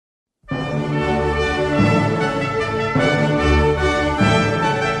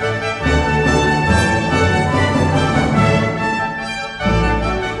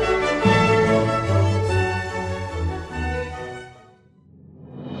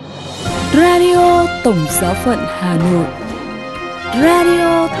Tổng Giáo phận Hà Nội.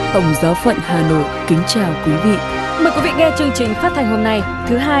 Radio Tổng Giáo phận Hà Nội kính chào quý vị. Mời quý vị nghe chương trình phát thanh hôm nay,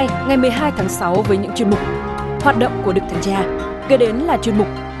 thứ Hai, ngày 12 tháng 6 với những chuyên mục Hoạt động của Đức Thánh Cha, kế đến là chuyên mục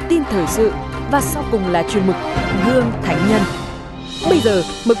Tin thời sự và sau cùng là chuyên mục Gương Thánh Nhân. Bây giờ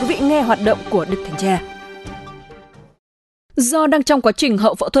mời quý vị nghe hoạt động của Đức Thánh Cha. Do đang trong quá trình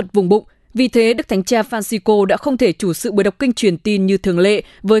hậu phẫu thuật vùng bụng, vì thế Đức Thánh Cha Francisco đã không thể chủ sự buổi đọc kinh truyền tin như thường lệ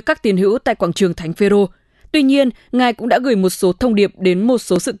với các tín hữu tại quảng trường Thánh Phêrô. Tuy nhiên, Ngài cũng đã gửi một số thông điệp đến một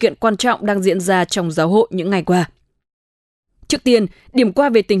số sự kiện quan trọng đang diễn ra trong giáo hội những ngày qua. Trước tiên, điểm qua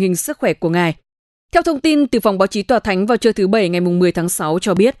về tình hình sức khỏe của Ngài. Theo thông tin từ phòng báo chí Tòa Thánh vào trưa thứ Bảy ngày 10 tháng 6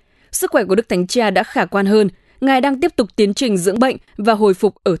 cho biết, sức khỏe của Đức Thánh Cha đã khả quan hơn. Ngài đang tiếp tục tiến trình dưỡng bệnh và hồi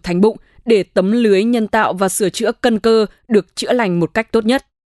phục ở thành bụng để tấm lưới nhân tạo và sửa chữa cân cơ được chữa lành một cách tốt nhất.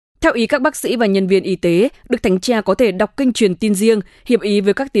 Theo ý các bác sĩ và nhân viên y tế, Đức Thánh Cha có thể đọc kinh truyền tin riêng, hiệp ý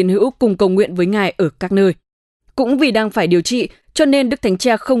với các tín hữu cùng cầu nguyện với Ngài ở các nơi. Cũng vì đang phải điều trị, cho nên Đức Thánh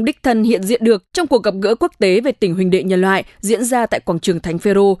Cha không đích thân hiện diện được trong cuộc gặp gỡ quốc tế về tình huynh đệ nhân loại diễn ra tại quảng trường Thánh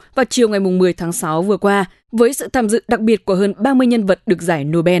Phêrô vào chiều ngày 10 tháng 6 vừa qua, với sự tham dự đặc biệt của hơn 30 nhân vật được giải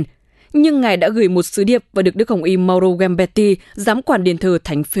Nobel. Nhưng Ngài đã gửi một sứ điệp và được Đức Hồng Y Mauro Gambetti, giám quản đền thờ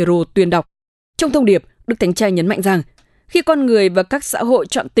Thánh Phêrô tuyên đọc. Trong thông điệp, Đức Thánh Cha nhấn mạnh rằng, khi con người và các xã hội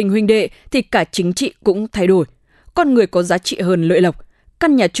chọn tình huynh đệ thì cả chính trị cũng thay đổi. Con người có giá trị hơn lợi lộc.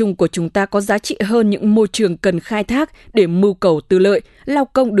 Căn nhà chung của chúng ta có giá trị hơn những môi trường cần khai thác để mưu cầu tư lợi, lao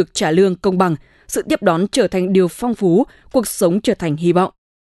công được trả lương công bằng, sự tiếp đón trở thành điều phong phú, cuộc sống trở thành hy vọng.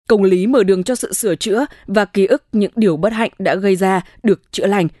 Công lý mở đường cho sự sửa chữa và ký ức những điều bất hạnh đã gây ra được chữa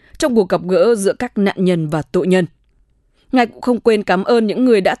lành trong cuộc gặp gỡ giữa các nạn nhân và tội nhân. Ngài cũng không quên cảm ơn những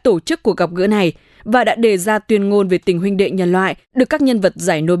người đã tổ chức cuộc gặp gỡ này và đã đề ra tuyên ngôn về tình huynh đệ nhân loại được các nhân vật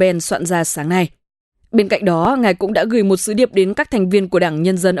giải Nobel soạn ra sáng nay. Bên cạnh đó, Ngài cũng đã gửi một sứ điệp đến các thành viên của Đảng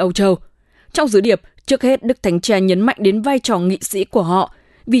Nhân dân Âu Châu. Trong sứ điệp, trước hết Đức Thánh Cha nhấn mạnh đến vai trò nghị sĩ của họ.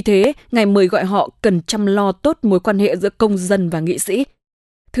 Vì thế, Ngài mời gọi họ cần chăm lo tốt mối quan hệ giữa công dân và nghị sĩ.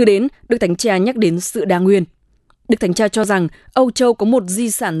 Thứ đến, Đức Thánh Cha nhắc đến sự đa nguyên. Đức Thánh Cha cho rằng Âu Châu có một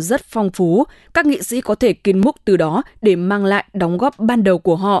di sản rất phong phú, các nghị sĩ có thể kiến múc từ đó để mang lại đóng góp ban đầu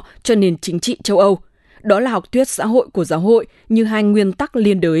của họ cho nền chính trị châu Âu. Đó là học thuyết xã hội của giáo hội như hai nguyên tắc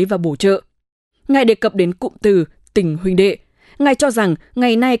liên đới và bổ trợ. Ngài đề cập đến cụm từ tình huynh đệ. Ngài cho rằng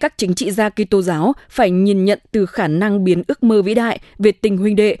ngày nay các chính trị gia Kitô giáo phải nhìn nhận từ khả năng biến ước mơ vĩ đại về tình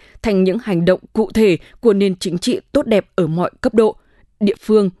huynh đệ thành những hành động cụ thể của nền chính trị tốt đẹp ở mọi cấp độ, địa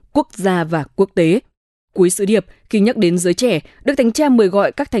phương, quốc gia và quốc tế. Cuối sứ điệp, khi nhắc đến giới trẻ, Đức Thánh Cha mời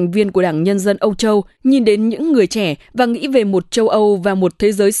gọi các thành viên của Đảng Nhân dân Âu Châu nhìn đến những người trẻ và nghĩ về một châu Âu và một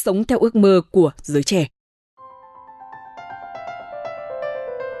thế giới sống theo ước mơ của giới trẻ.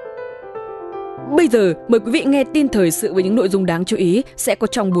 Bây giờ, mời quý vị nghe tin thời sự với những nội dung đáng chú ý sẽ có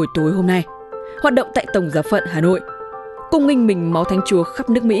trong buổi tối hôm nay. Hoạt động tại Tổng Giáo phận Hà Nội. Cung nghinh mình máu Thánh Chúa khắp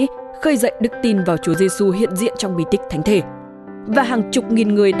nước Mỹ, khơi dậy đức tin vào Chúa Giêsu hiện diện trong bí tích Thánh thể. Và hàng chục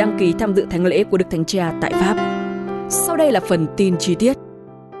nghìn người đăng ký tham dự thánh lễ của Đức Thánh Cha tại Pháp. Sau đây là phần tin chi tiết.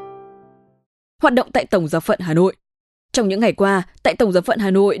 Hoạt động tại Tổng Giáo phận Hà Nội. Trong những ngày qua, tại Tổng Giáo phận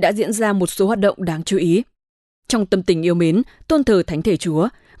Hà Nội đã diễn ra một số hoạt động đáng chú ý. Trong tâm tình yêu mến, tôn thờ Thánh thể Chúa,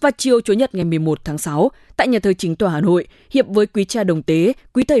 và chiều Chủ nhật ngày 11 tháng 6, tại nhà thờ Chính tòa Hà Nội, hiệp với quý cha đồng tế,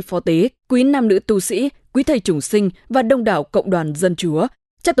 quý thầy phó tế, quý nam nữ tu sĩ, quý thầy chủng sinh và đông đảo cộng đoàn dân Chúa,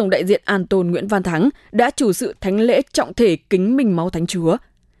 cha tổng đại diện An Tôn Nguyễn Văn Thắng đã chủ sự thánh lễ trọng thể kính mình máu Thánh Chúa.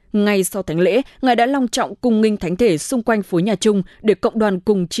 Ngay sau thánh lễ, Ngài đã long trọng cung nghinh thánh thể xung quanh phố nhà Trung để cộng đoàn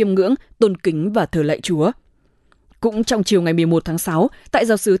cùng chiêm ngưỡng, tôn kính và thờ lạy Chúa. Cũng trong chiều ngày 11 tháng 6, tại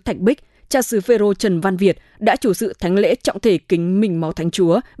giáo xứ Thạch Bích, cha xứ Phêrô Trần Văn Việt đã chủ sự thánh lễ trọng thể kính mình máu Thánh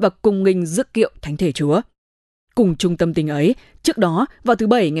Chúa và cung nghinh rước kiệu Thánh thể Chúa. Cùng chung tâm tình ấy, trước đó, vào thứ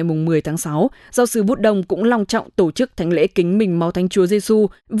Bảy ngày 10 tháng 6, giáo xứ Bút Đông cũng long trọng tổ chức thánh lễ kính mình máu Thánh Chúa Giêsu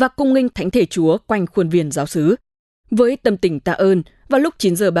và cung nghinh Thánh thể Chúa quanh khuôn viên giáo xứ. Với tâm tình tạ ơn, vào lúc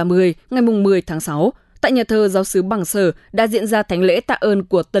 9 giờ 30 ngày 10 tháng 6, tại nhà thờ giáo xứ Bằng Sở đã diễn ra thánh lễ tạ ơn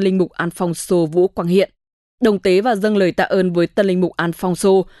của Tân linh mục Alfonso Vũ Quang Hiện. Đồng tế và dâng lời tạ ơn với Tân linh mục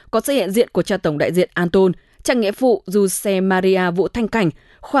Alfonso có sự hiện diện của cha tổng đại diện Anton, cha nghĩa phụ Giuse Maria Vũ Thanh Cảnh,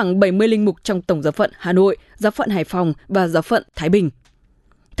 khoảng 70 linh mục trong Tổng Giáo phận Hà Nội, Giáo phận Hải Phòng và Giáo phận Thái Bình.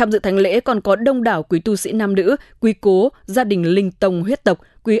 Tham dự thánh lễ còn có đông đảo quý tu sĩ nam nữ, quý cố, gia đình linh tông huyết tộc,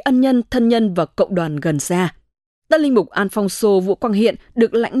 quý ân nhân, thân nhân và cộng đoàn gần xa. Tân linh mục Alfonso Vũ Quang Hiện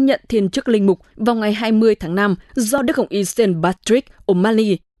được lãnh nhận thiên chức linh mục vào ngày 20 tháng 5 do Đức Hồng Y St. Patrick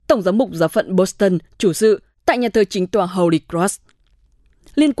O'Malley, Tổng giám mục Giáo phận Boston, chủ sự tại nhà thờ Chính tòa Holy Cross.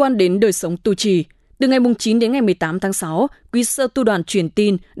 Liên quan đến đời sống tu trì, từ ngày 9 đến ngày 18 tháng 6, quý sơ tu đoàn truyền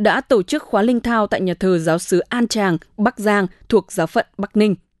tin đã tổ chức khóa linh thao tại nhà thờ giáo xứ An Tràng, Bắc Giang thuộc Giáo phận Bắc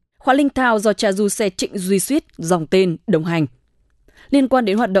Ninh. khóa linh thao do cha du xe Trịnh Duy Xuyết dòng tên đồng hành. Liên quan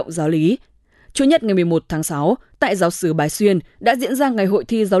đến hoạt động giáo lý, Chủ nhật ngày 11 tháng 6, tại giáo xứ Bái Xuyên đã diễn ra ngày hội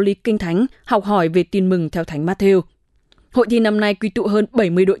thi giáo lý Kinh Thánh, học hỏi về tin mừng theo Thánh Matthew. Hội thi năm nay quy tụ hơn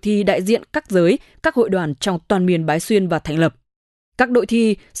 70 đội thi đại diện các giới, các hội đoàn trong toàn miền Bái Xuyên và thành lập. Các đội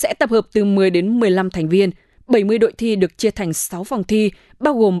thi sẽ tập hợp từ 10 đến 15 thành viên. 70 đội thi được chia thành 6 phòng thi,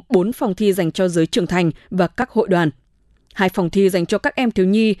 bao gồm 4 phòng thi dành cho giới trưởng thành và các hội đoàn, 2 phòng thi dành cho các em thiếu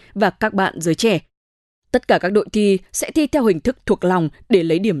nhi và các bạn giới trẻ. Tất cả các đội thi sẽ thi theo hình thức thuộc lòng để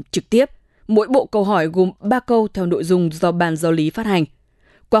lấy điểm trực tiếp. Mỗi bộ câu hỏi gồm 3 câu theo nội dung do ban giáo lý phát hành.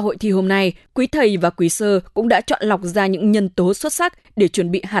 Qua hội thi hôm nay, quý thầy và quý sơ cũng đã chọn lọc ra những nhân tố xuất sắc để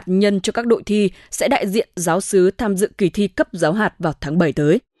chuẩn bị hạt nhân cho các đội thi sẽ đại diện giáo xứ tham dự kỳ thi cấp giáo hạt vào tháng 7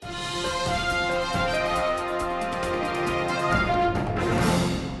 tới.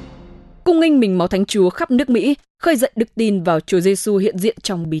 Cung nghinh mình máu Thánh Chúa khắp nước Mỹ khơi dậy đức tin vào Chúa Giêsu hiện diện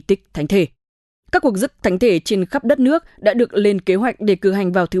trong bí tích thánh thể. Các cuộc rước thánh thể trên khắp đất nước đã được lên kế hoạch để cử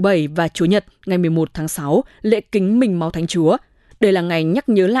hành vào thứ Bảy và Chủ nhật ngày 11 tháng 6, lễ kính mình máu Thánh Chúa. Đây là ngày nhắc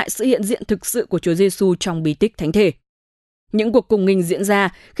nhớ lại sự hiện diện thực sự của Chúa Giêsu trong bí tích thánh thể. Những cuộc cung nghinh diễn ra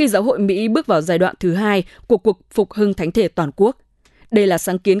khi giáo hội Mỹ bước vào giai đoạn thứ 2 của cuộc phục hưng thánh thể toàn quốc. Đây là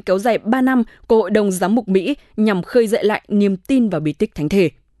sáng kiến kéo dài 3 năm của Hội đồng Giám mục Mỹ nhằm khơi dậy lại niềm tin vào bí tích thánh thể.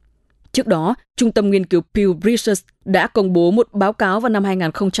 Trước đó, Trung tâm Nghiên cứu Pew Research đã công bố một báo cáo vào năm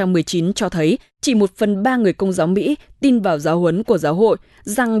 2019 cho thấy chỉ 1/3 người Công giáo Mỹ tin vào giáo huấn của giáo hội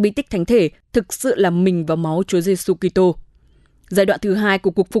rằng bí tích thánh thể thực sự là mình và máu Chúa Giêsu Kitô. Giai đoạn thứ 2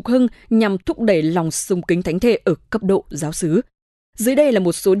 của cuộc phục hưng nhằm thúc đẩy lòng sùng kính thánh thể ở cấp độ giáo xứ. Dưới đây là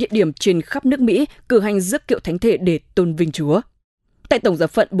một số địa điểm trên khắp nước Mỹ cử hành rước kiệu thánh thể để tôn vinh Chúa. Tại Tổng giáo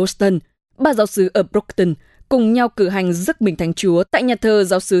phận Boston, 3 giáo xứ ở Brockton cùng nhau cử hành rước mình Thánh Chúa tại nhà thờ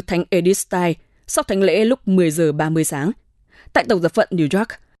giáo xứ Thánh Edith Stein sau thánh lễ lúc 10 giờ 30 sáng. Tại Tổng giáo phận New York,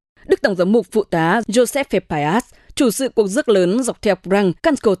 Đức Tổng giám mục phụ tá Joseph Pias chủ sự cuộc rước lớn dọc theo Bronx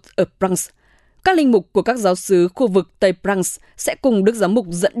Cancourt ở Bronx. Các linh mục của các giáo xứ khu vực Tây Bronx sẽ cùng Đức giám mục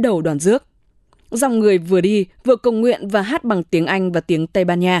dẫn đầu đoàn rước. Dòng người vừa đi vừa cầu nguyện và hát bằng tiếng Anh và tiếng Tây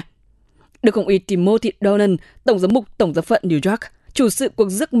Ban Nha. Đức Hồng y Timothy Dolan, Tổng giám mục Tổng giáo phận New York, chủ sự cuộc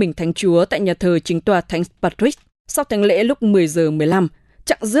rước mình Thánh Chúa tại nhà thờ chính tòa Thánh Patrick sau thánh lễ lúc 10 giờ 15.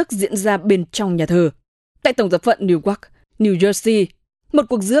 Chặng rước diễn ra bên trong nhà thờ. Tại Tổng giáo phận Newark, New Jersey, một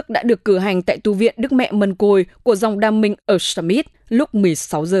cuộc rước đã được cử hành tại tu viện Đức Mẹ Mân Côi của dòng Đam Minh ở Summit lúc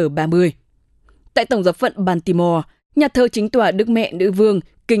 16 giờ 30. Tại Tổng giáo phận Baltimore, nhà thờ chính tòa Đức Mẹ Nữ Vương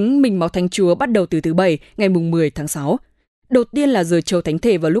kính mình máu Thánh Chúa bắt đầu từ thứ Bảy ngày 10 tháng 6. Đầu tiên là giờ chầu thánh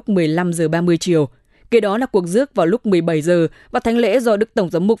thể vào lúc 15 giờ 30 chiều. Kế đó là cuộc rước vào lúc 17 giờ và thánh lễ do Đức Tổng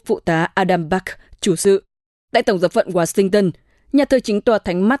giám mục phụ tá Adam Buck chủ sự. Tại Tổng giáo phận Washington, nhà thờ chính tòa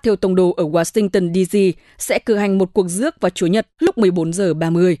Thánh Matthew Tông Đồ ở Washington DC sẽ cử hành một cuộc rước vào Chủ nhật lúc 14 giờ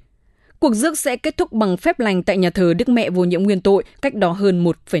 30. Cuộc rước sẽ kết thúc bằng phép lành tại nhà thờ Đức Mẹ Vô Nhiễm Nguyên Tội cách đó hơn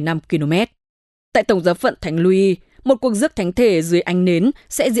 1,5 km. Tại Tổng giáo phận Thánh Louis, một cuộc rước thánh thể dưới ánh nến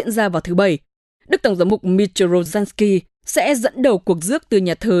sẽ diễn ra vào thứ Bảy. Đức Tổng giám mục Mitch Rozansky sẽ dẫn đầu cuộc rước từ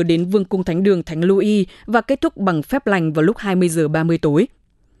nhà thờ đến Vương cung Thánh đường Thánh Louis và kết thúc bằng phép lành vào lúc 20 giờ 30 tối.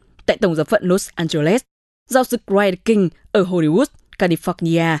 Tại Tổng giáo phận Los Angeles, giáo sứ Craig King ở Hollywood,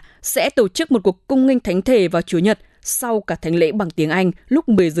 California sẽ tổ chức một cuộc cung nghinh thánh thể vào Chủ nhật sau cả thánh lễ bằng tiếng Anh lúc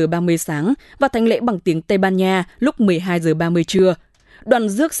 10 giờ 30 sáng và thánh lễ bằng tiếng Tây Ban Nha lúc 12 giờ 30 trưa. Đoàn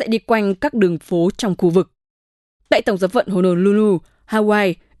rước sẽ đi quanh các đường phố trong khu vực. Tại Tổng giáo phận Honolulu,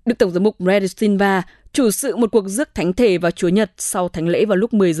 Hawaii, Đức Tổng giám mục Red Silva chủ sự một cuộc rước thánh thể vào Chủ nhật sau thánh lễ vào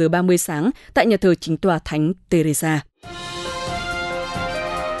lúc 10 giờ 30 sáng tại nhà thờ chính tòa Thánh Teresa.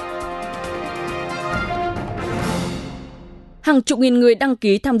 Hàng chục nghìn người đăng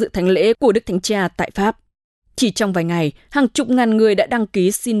ký tham dự thánh lễ của Đức Thánh Cha tại Pháp. Chỉ trong vài ngày, hàng chục ngàn người đã đăng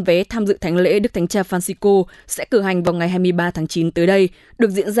ký xin vé tham dự thánh lễ Đức Thánh Cha Francisco sẽ cử hành vào ngày 23 tháng 9 tới đây, được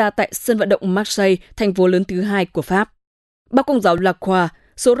diễn ra tại sân vận động Marseille, thành phố lớn thứ 2 của Pháp. Báo Công giáo La Croix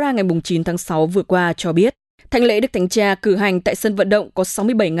số ra ngày 9 tháng 6 vừa qua cho biết, thánh lễ Đức Thánh Cha cử hành tại sân vận động có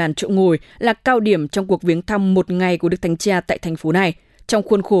 67.000 chỗ ngồi là cao điểm trong cuộc viếng thăm một ngày của Đức Thánh Cha tại thành phố này, trong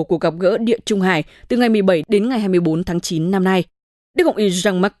khuôn khổ cuộc gặp gỡ Địa Trung Hải từ ngày 17 đến ngày 24 tháng 9 năm nay. Đức Hồng y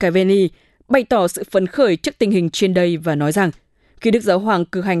Jean-Marc Cavani bày tỏ sự phấn khởi trước tình hình trên đây và nói rằng, khi Đức Giáo Hoàng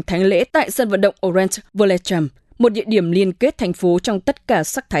cử hành thánh lễ tại sân vận động Orange Village, một địa điểm liên kết thành phố trong tất cả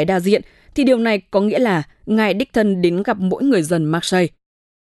sắc thái đa diện, thì điều này có nghĩa là Ngài đích thân đến gặp mỗi người dân Marseille.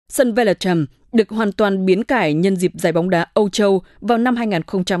 Sân Village được hoàn toàn biến cải nhân dịp giải bóng đá Âu Châu vào năm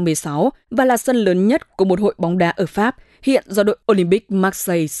 2016 và là sân lớn nhất của một hội bóng đá ở Pháp, hiện do đội Olympique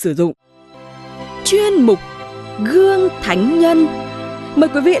Marseille sử dụng. Chuyên mục Gương Thánh Nhân. Mời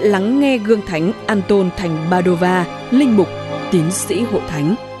quý vị lắng nghe gương thánh Anton thành Padova, linh mục, tiến sĩ hội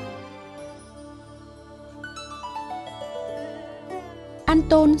thánh.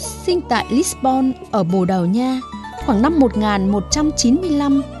 Anton sinh tại Lisbon ở Bồ Đào Nha khoảng năm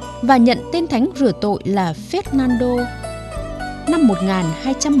 1195 và nhận tên thánh rửa tội là Fernando. Năm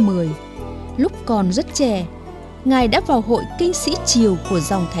 1210, lúc còn rất trẻ, Ngài đã vào hội kinh sĩ triều của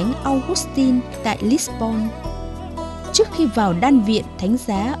dòng thánh Augustine tại Lisbon. Trước khi vào đan viện thánh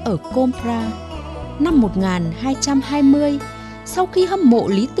giá ở Coimbra, năm 1220, sau khi hâm mộ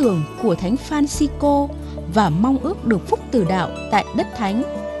lý tưởng của thánh Francisco và mong ước được phúc tử đạo tại đất thánh,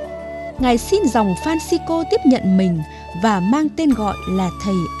 Ngài xin dòng Francisco tiếp nhận mình và mang tên gọi là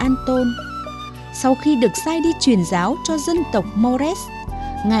Thầy Anton. Sau khi được sai đi truyền giáo cho dân tộc Mores,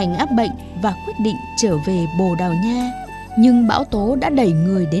 Ngài ngã bệnh và quyết định trở về Bồ Đào Nha, nhưng bão tố đã đẩy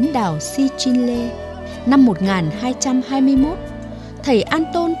người đến đảo Sicily. Năm 1221, Thầy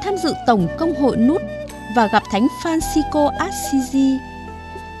Anton tham dự Tổng công hội Nút và gặp Thánh Francisco Assisi.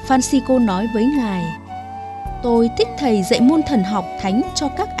 Francisco nói với Ngài: "Tôi thích Thầy dạy môn thần học thánh cho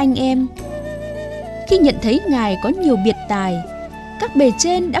các anh em." Khi nhận thấy Ngài có nhiều biệt tài, các bề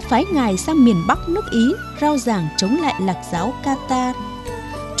trên đã phái Ngài sang miền Bắc nước Ý rao giảng chống lại Lạc giáo Cathar,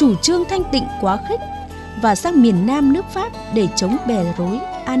 chủ trương thanh tịnh quá khích, và sang miền Nam nước Pháp để chống bè rối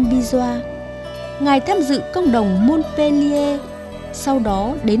Albigeois. Ngài tham dự công đồng Montpellier, sau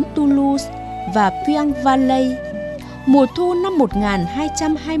đó đến Toulouse và Puy-en-Velay. Mùa thu năm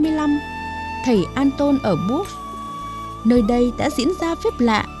 1225, Thầy Anton ở Bourges. Nơi đây đã diễn ra phép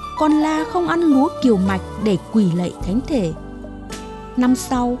lạ con la không ăn lúa kiều mạch để quỳ lạy thánh thể. Năm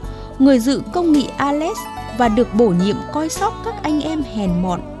sau, người dự công nghị Ales và được bổ nhiệm coi sóc các anh em hèn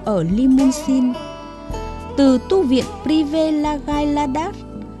mọn ở Limousin. Từ tu viện Privé La Gaillardet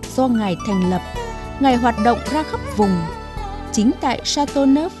do Ngài thành lập, Ngài hoạt động ra khắp vùng. Chính tại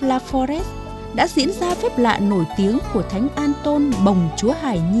Châteauneuf-la-Forêt đã diễn ra phép lạ nổi tiếng của Thánh Anton bồng Chúa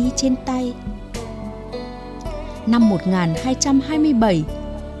Hải Nhi trên tay. Năm 1227,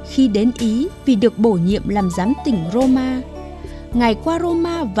 khi đến Ý vì được bổ nhiệm làm giám tỉnh Roma, Ngài qua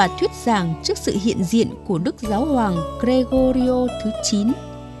Roma và thuyết giảng trước sự hiện diện của Đức Giáo hoàng Gregorio thứ 9.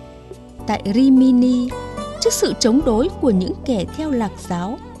 Tại Rimini, trước sự chống đối của những kẻ theo Lạc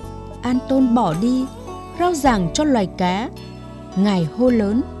giáo, Anton bỏ đi, rao giảng cho loài cá. Ngài hô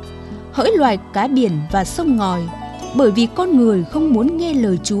lớn: "Hỡi loài cá biển và sông ngòi, bởi vì con người không muốn nghe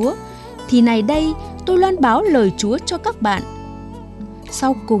lời Chúa, thì này đây tôi loan báo lời Chúa cho các bạn."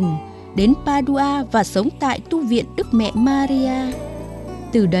 Sau cùng, đến Padua và sống tại tu viện Đức Mẹ Maria.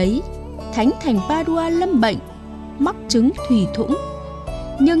 Từ đấy, Thánh thành Padua lâm bệnh, mắc chứng thủy thũng.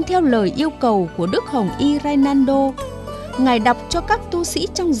 Nhưng theo lời yêu cầu của Đức Hồng Y Rainaldo, Ngài đọc cho các tu sĩ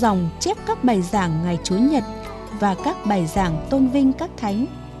trong dòng chép các bài giảng ngày Chúa Nhật và các bài giảng tôn vinh các thánh.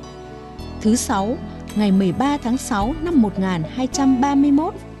 Thứ Sáu, ngày 13 tháng 6 năm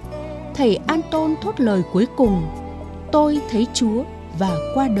 1231, Thầy Anton thốt lời cuối cùng: "Tôi thấy Chúa", và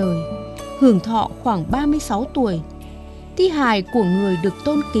qua đời, hưởng thọ khoảng 36 tuổi. Thi hài của người được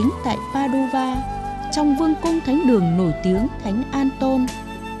tôn kính tại Padova, trong vương cung thánh đường nổi tiếng Thánh Anton.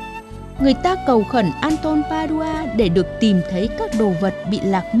 Người ta cầu khẩn Anton Padua để được tìm thấy các đồ vật bị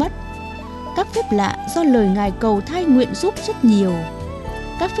lạc mất. Các phép lạ do lời Ngài cầu thay nguyện giúp rất nhiều.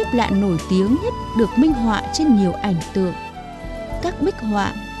 Các phép lạ nổi tiếng nhất được minh họa trên nhiều ảnh tượng. Các bích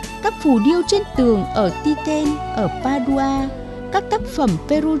họa, các phù điêu trên tường ở Titen, ở Padua, các tác phẩm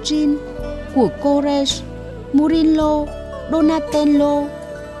Perugin của Corrèze, Murillo, Donatello.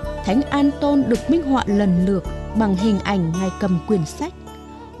 Thánh Anton được minh họa lần lượt bằng hình ảnh Ngài cầm quyển sách,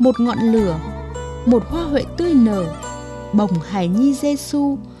 một ngọn lửa, một hoa huệ tươi nở, bồng Hải Nhi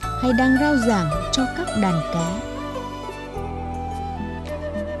Giêsu hay đang rao giảng cho các đàn cá.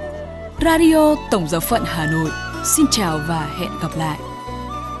 Radio Tổng giáo phận Hà Nội xin chào và hẹn gặp lại.